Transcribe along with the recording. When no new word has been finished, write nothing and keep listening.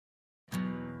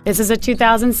This is a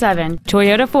 2007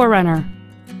 Toyota 4Runner.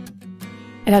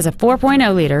 It has a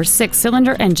 4.0-liter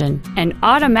six-cylinder engine, an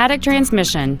automatic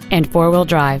transmission, and four-wheel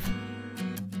drive.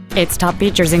 Its top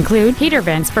features include heater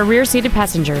vents for rear-seated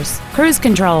passengers, cruise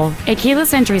control, a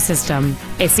keyless entry system,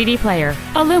 a CD player,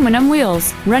 aluminum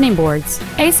wheels, running boards,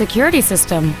 a security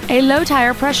system, a low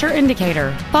tire pressure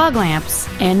indicator, fog lamps,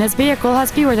 and this vehicle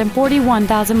has fewer than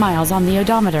 41,000 miles on the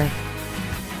odometer.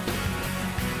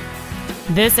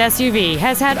 This SUV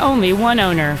has had only one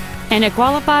owner, and it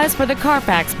qualifies for the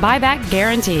Carfax buyback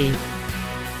guarantee.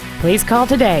 Please call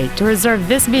today to reserve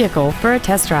this vehicle for a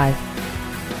test drive.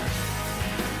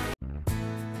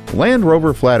 Land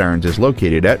Rover Flatirons is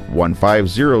located at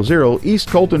 1500 East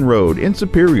Coalton Road in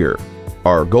Superior.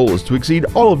 Our goal is to exceed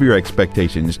all of your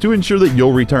expectations to ensure that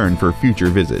you'll return for future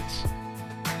visits.